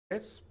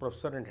S,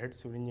 Professor and Head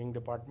Civil Engineering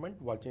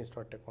Department, Walchand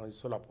Institute of Technology,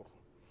 Solapur.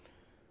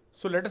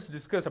 So let us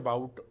discuss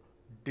about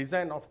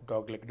design of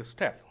dog-legged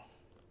stair.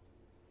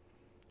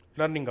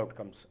 Learning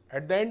outcomes.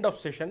 At the end of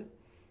session,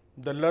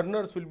 the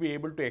learners will be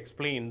able to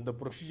explain the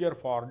procedure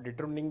for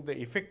determining the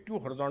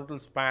effective horizontal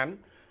span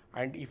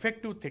and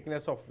effective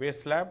thickness of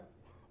waist slab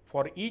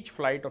for each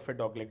flight of a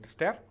dog-legged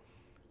stair,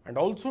 and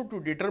also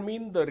to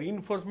determine the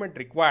reinforcement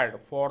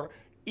required for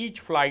each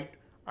flight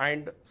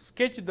and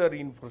sketch the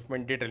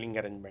reinforcement detailing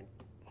arrangement.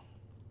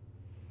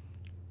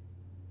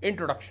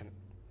 Introduction.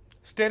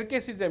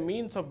 Staircase is a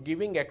means of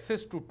giving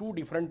access to two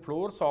different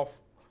floors of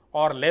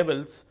or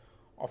levels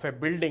of a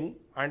building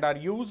and are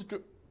used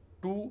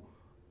to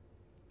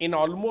in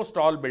almost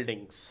all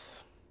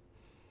buildings.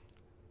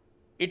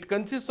 It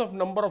consists of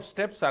number of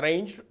steps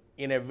arranged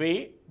in a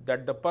way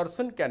that the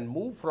person can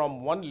move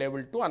from one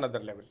level to another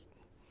level.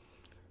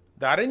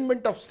 The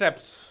arrangement of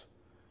steps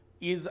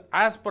is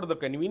as per the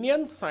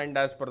convenience and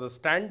as per the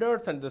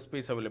standards and the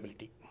space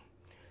availability.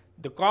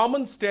 The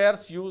common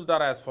stairs used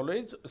are as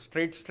follows: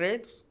 straight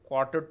stairs,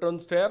 quarter turn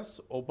stairs,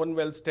 open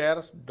well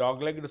stairs,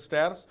 dog-legged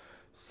stairs,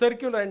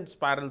 circular and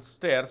spiral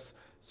stairs.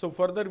 So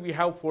further we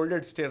have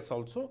folded stairs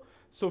also.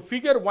 So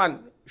figure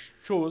 1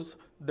 shows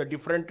the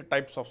different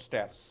types of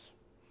stairs.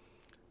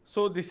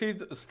 So this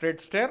is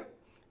straight stair.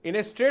 In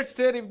a straight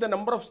stair, if the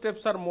number of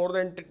steps are more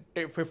than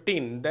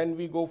 15, then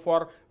we go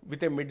for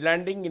with a mid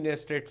landing in a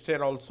straight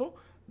stair also.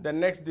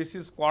 Then next, this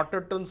is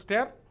quarter turn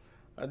stair.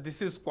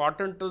 This is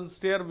quarter turn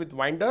stair with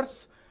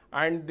winders,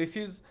 and this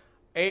is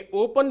a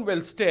open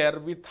well stair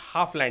with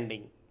half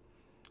landing,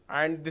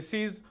 and this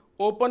is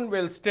open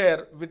well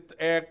stair with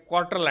a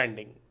quarter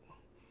landing,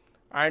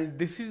 and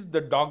this is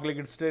the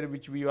dog-legged stair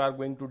which we are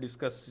going to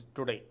discuss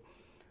today.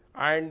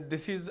 And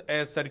this is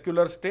a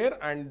circular stair,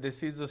 and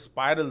this is a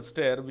spiral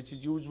stair which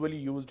is usually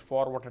used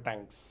for water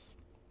tanks.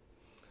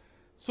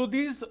 So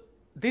this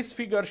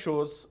figure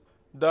shows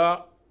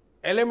the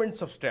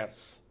elements of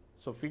stairs.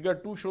 So figure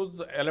 2 shows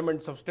the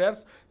elements of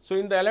stairs. So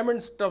in the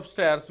elements of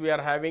stairs we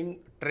are having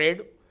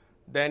tread,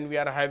 then we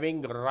are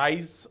having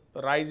rise.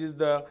 Rise is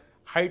the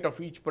height of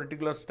each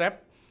particular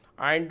step,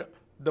 and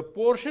the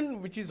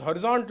portion which is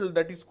horizontal,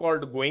 that is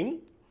called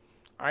going,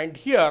 and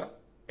here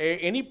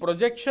any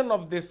projection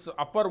of this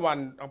upper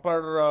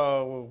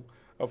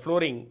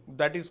flooring,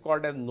 that is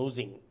called as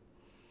nosing.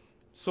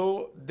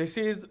 So this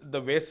is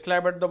the waist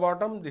slab at the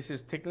bottom, this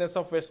is thickness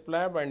of waist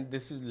slab, and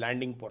this is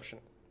landing portion.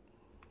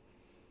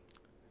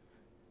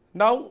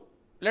 Now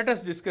let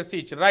us discuss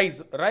each.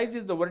 Rise. Rise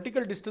is the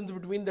vertical distance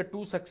between the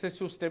two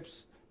successive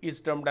steps is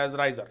termed as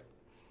riser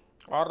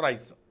or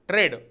rise.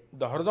 Tread,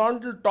 the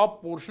horizontal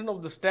top portion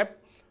of the step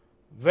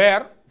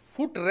where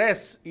foot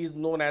rests is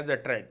known as a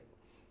tread.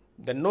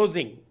 The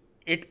nosing,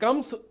 it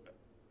comes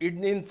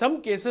in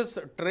some cases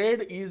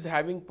tread is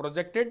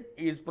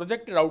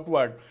projected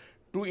outward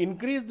to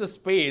increase the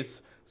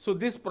space. So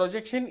this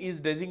projection is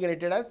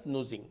designated as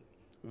nosing.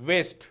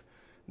 Waist,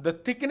 the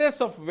thickness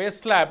of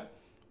waist slab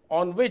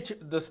on which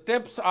the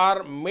steps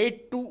are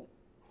made to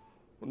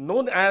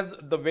known as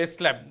the waist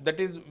slab,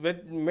 that is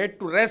made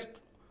to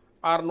rest,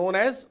 are known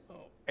as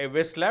a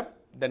waist slab.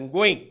 Then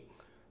going.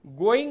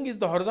 Going is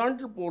the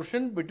horizontal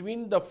portion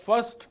between the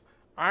first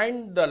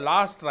and the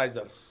last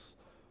risers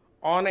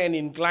on an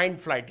inclined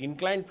flight.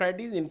 Inclined flight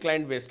is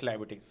inclined waist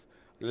slab it is.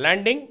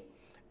 Landing.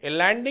 A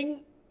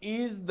landing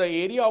is the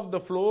area of the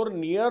floor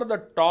near the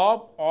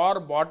top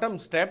or bottom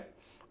step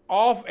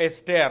of a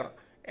stair,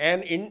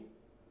 and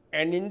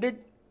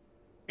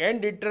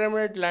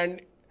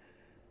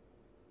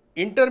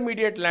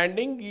intermediate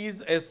landing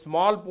is a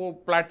small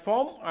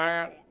platform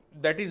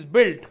that is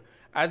built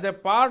as a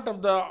part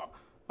of the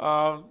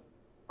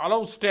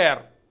allow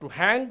stair to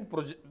hang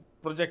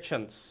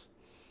directions,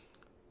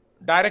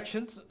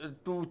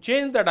 to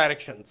change the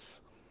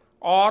directions,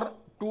 or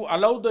to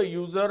allow the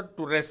user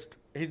to rest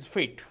his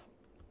feet.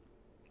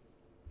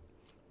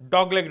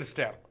 Dog-legged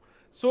stair.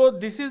 So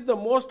this is the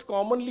most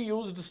commonly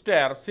used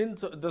stair,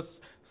 since the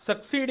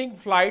succeeding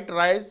flight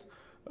raise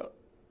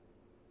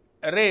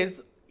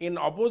in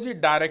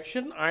opposite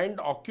direction and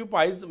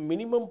occupies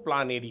minimum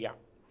plan area.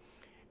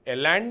 A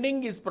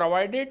landing is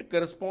provided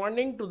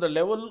corresponding to the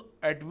level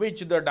at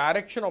which the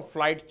direction of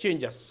flight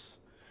changes.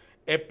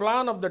 A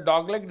plan of the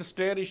dog-legged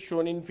stair is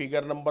shown in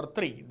figure number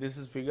 3. This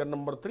is figure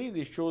number 3.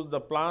 This shows the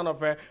plan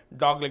of a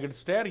dog-legged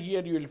stair.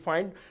 Here you will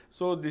find,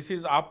 so this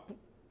is up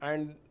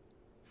and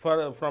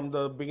from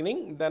the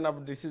beginning, then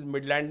this is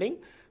mid landing.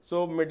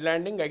 So mid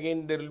landing,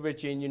 again there will be a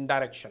change in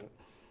direction.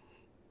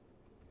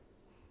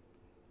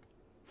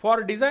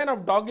 For design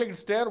of dog-legged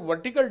stair,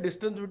 vertical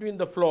distance between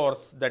the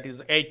floors, that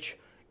is h,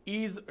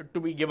 is to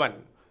be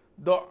given.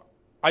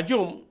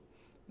 Assume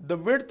the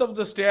width of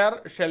the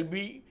stair shall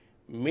be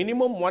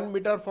minimum 1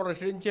 meter for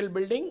residential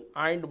building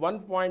and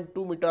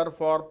 1.2 meter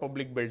for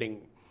public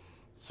building.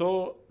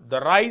 So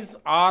the rise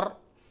are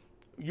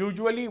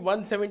usually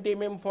 170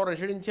 mm for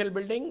residential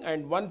building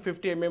and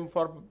 150 mm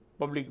for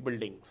public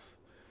buildings.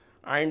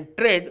 And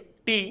tread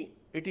T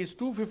it is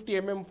 250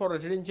 mm for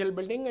residential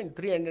building and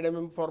 300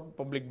 mm for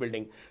public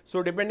building.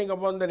 So, depending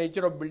upon the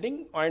nature of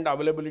building and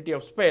availability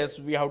of space,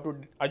 we have to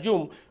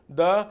assume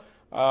the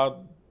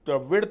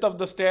width of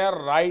the stair,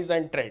 rise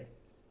and tread.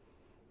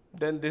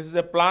 Then this is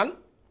a plan.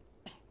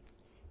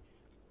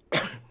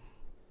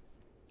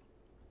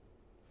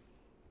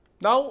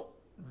 Now,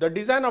 the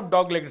design of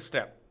dog-legged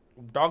stair.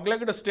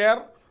 Dog-legged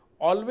stair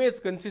always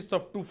consists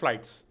of two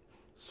flights.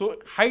 So,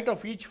 height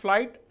of each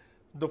flight,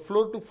 the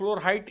floor to floor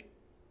height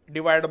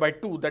divided by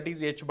 2, that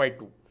is h by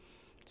 2.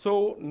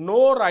 So,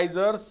 no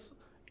risers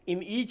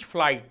in each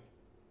flight,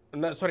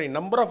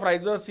 number of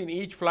risers in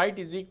each flight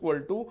is equal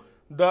to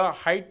the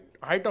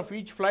height of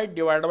each flight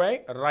divided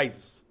by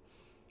rise.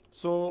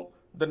 So,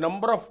 the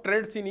number of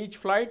treads in each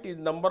flight is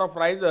number of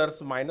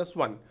risers minus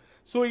 1.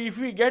 So, if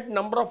we get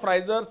number of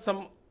risers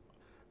some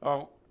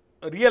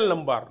real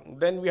number,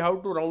 then we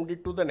have to round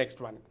it to the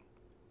next one.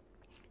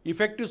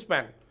 Effective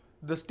span.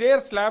 The stair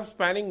slab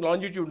spanning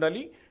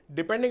longitudinally,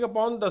 depending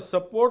upon the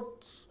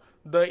supports,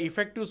 the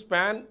effective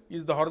span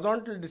is the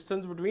horizontal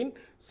distance between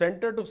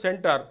center to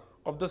center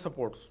of the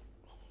supports.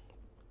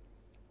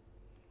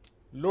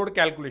 Load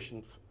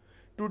calculations.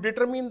 To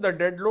determine the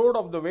dead load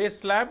of the waste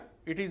slab,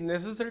 it is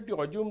necessary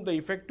to assume the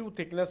effective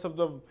thickness of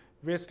the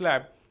waste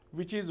slab,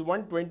 which is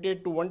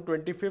 1/28 to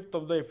 1/25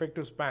 of the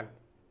effective span.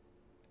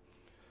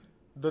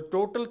 The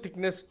total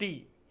thickness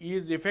T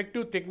is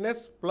effective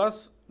thickness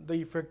plus the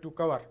effective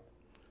cover.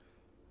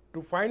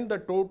 To find the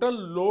total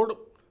load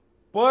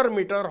per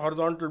meter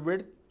horizontal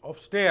width of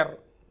stair,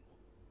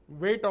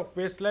 weight of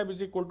waste slab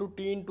is equal to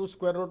T into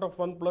square root of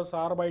 1 plus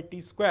R by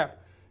T square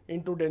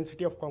into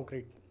density of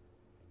concrete.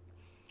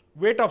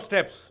 Weight of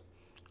steps,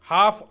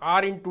 half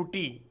R into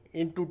T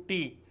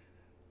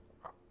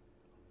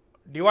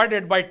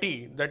divided by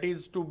T, that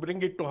is to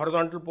bring it to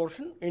horizontal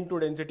portion, into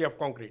density of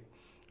concrete.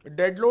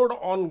 Dead load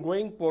on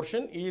going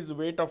portion is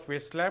weight of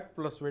waste slab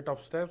plus weight of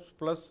steps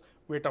plus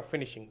weight of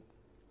finishing.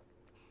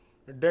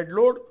 Dead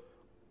load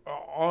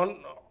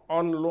on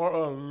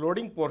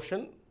loading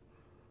portion,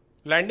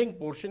 landing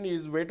portion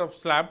is weight of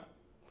slab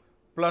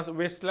plus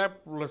waste slab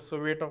plus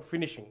weight of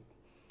finishing.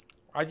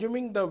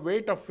 Assuming the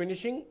weight of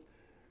finishing,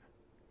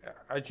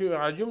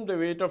 assume the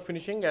weight of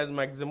finishing as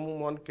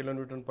maximum 1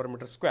 kilonewton per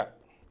meter square.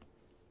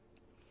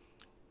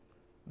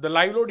 The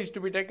live load is to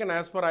be taken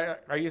as per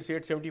IS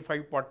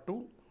 875 part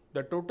 2.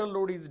 The total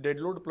load is dead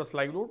load plus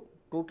live load.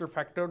 Total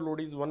factored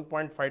load is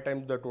 1.5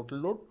 times the total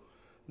load.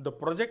 The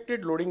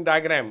projected loading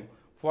diagram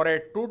for a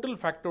total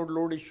factored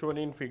load is shown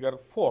in figure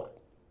 4.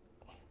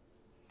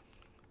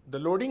 The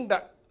loading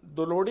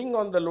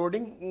on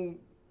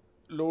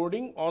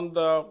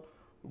the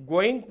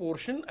going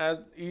portion as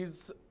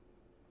is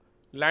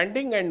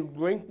landing and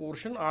going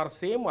portion are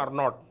same or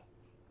not.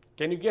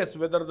 Can you guess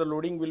whether the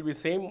loading will be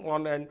same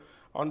on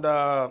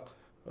the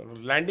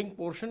landing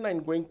portion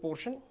and going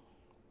portion?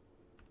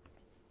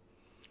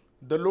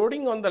 The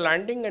loading on the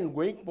landing and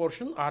going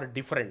portion are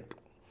different.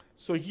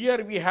 So,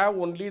 here we have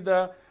only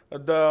the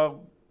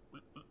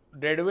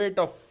dead weight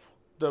of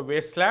the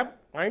waste slab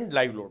and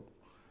live load,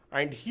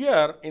 and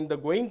here in the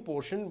going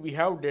portion we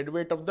have dead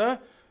weight of the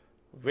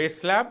waste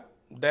slab,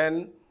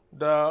 then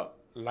the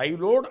live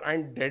load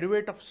and dead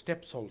weight of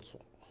steps also.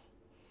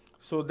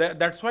 So,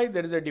 that's why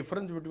there is a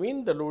difference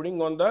between the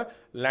loading on the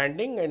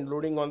landing and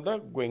loading on the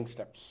going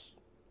steps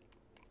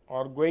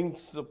or going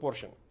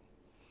portion.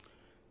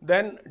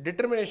 Then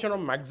determination of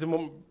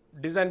maximum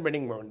design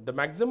bending moment. The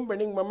maximum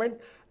bending moment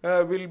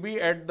will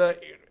be at the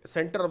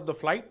center of the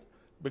flight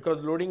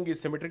because loading is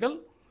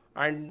symmetrical,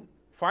 and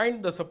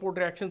find the support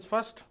reactions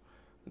first,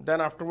 then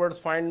afterwards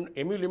find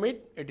mu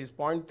limit, it is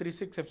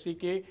 0.36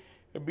 FCK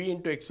B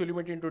into XU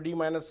limit into D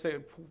minus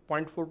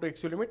 0.4 to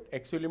XU limit.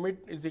 XU limit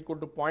is equal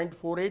to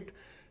 0.48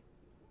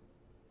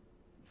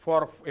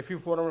 for Fe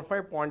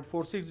 405,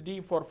 0.46 D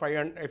for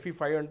Fe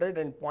 500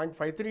 and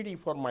 0.53 D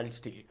for mild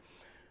steel.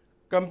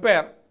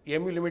 Compare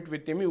mu limit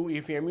with mu.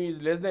 If mu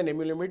is less than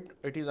mu limit,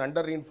 it is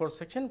under reinforced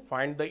section.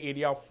 Find the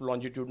area of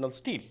longitudinal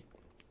steel.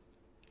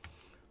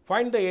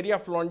 Find the area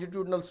of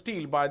longitudinal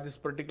steel by this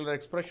particular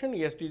expression.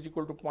 EST is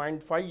equal to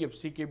 0.5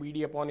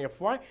 FCKBD upon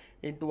Fy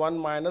into 1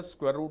 minus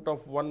square root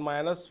of 1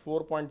 minus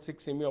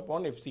 4.6 mu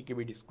upon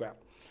FCKBD square.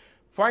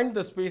 Find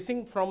the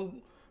spacing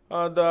from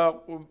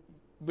the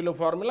below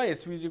formula.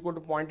 SV is equal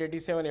to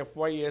 0.87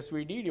 Fy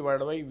SVD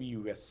divided by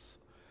VUS.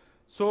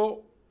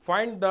 So,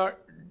 find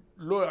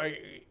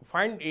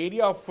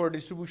area of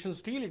distribution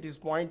steel, it is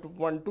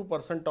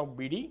 0.12% of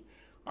BD,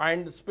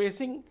 and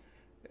spacing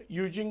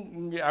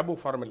using above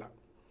formula.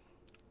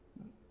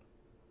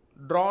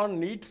 Draw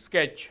neat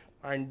sketch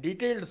and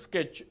detailed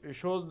sketch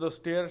shows the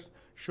stairs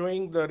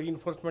showing the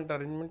reinforcement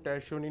arrangement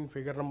as shown in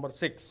figure number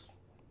 6.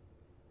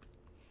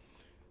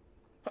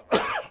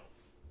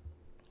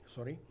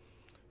 Sorry.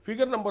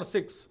 Figure number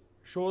 6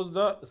 shows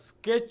the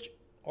sketch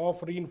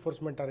of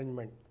reinforcement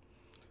arrangement.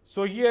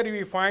 So, here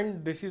we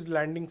find this is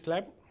landing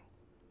slab,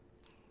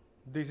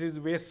 this is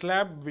waste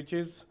slab which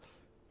is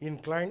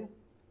inclined,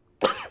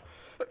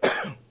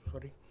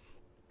 sorry,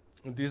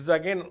 this is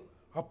again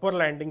upper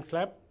landing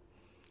slab.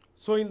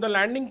 So in the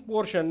landing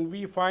portion,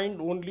 we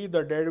find only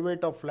the dead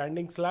weight of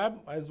landing slab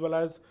as well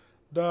as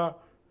the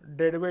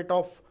dead weight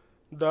of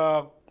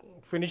the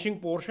finishing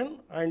portion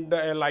and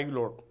the live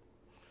load.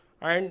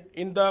 And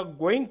in the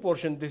going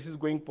portion, this is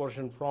going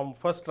portion from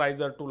first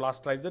riser to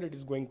last riser, it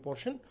is going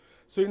portion.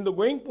 So in the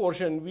going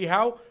portion, we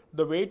have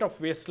the weight of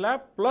waste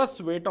slab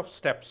plus weight of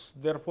steps.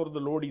 Therefore,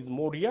 the load is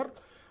more here.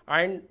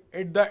 And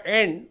at the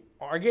end,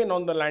 again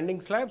on the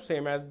landing slab,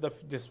 same as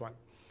this one.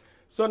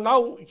 So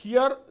now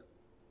here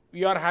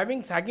you are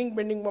having sagging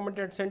bending moment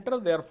at center.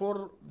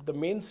 Therefore, the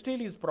main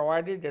steel is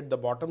provided at the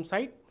bottom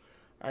side,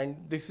 and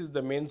this is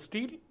the main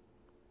steel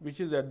which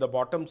is at the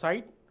bottom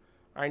side,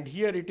 and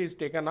here it is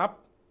taken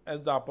up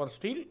as the upper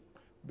steel.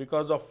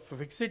 Because of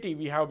fixity,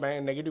 we have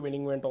negative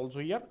bending moment also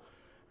here.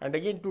 And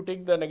again, to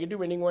take the negative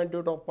bending moment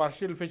due to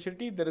partial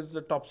fixity, there is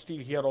the top steel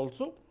here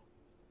also.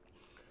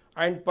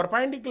 And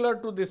perpendicular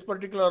to this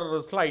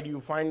particular slide, you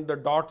find the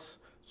dots.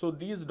 So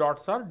these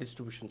dots are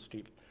distribution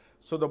steel.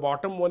 So the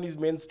bottom one is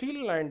main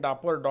steel and the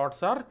upper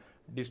dots are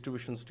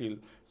distribution steel.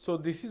 So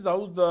this is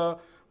how the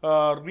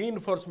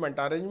reinforcement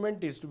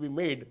arrangement is to be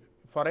made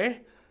for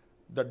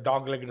the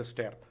dog-legged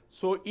stair.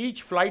 So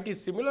each flight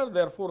is similar,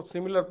 therefore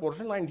similar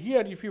portion. And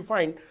here, if you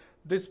find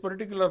this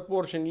particular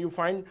portion, you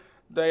find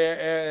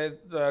the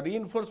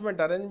reinforcement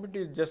arrangement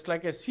is just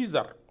like a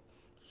scissor.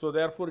 So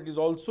therefore, it is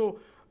also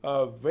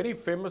very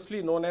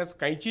famously known as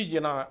Kaichi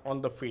Jina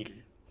on the field.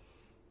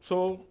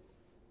 So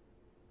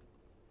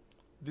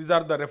these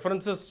are the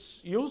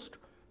references used.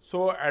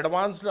 So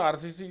advanced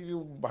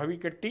RCC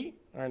Bhavikatti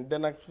and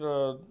then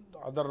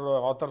other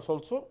authors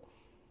also,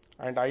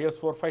 and IS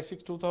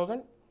 456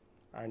 2000.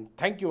 And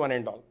thank you one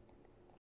and all.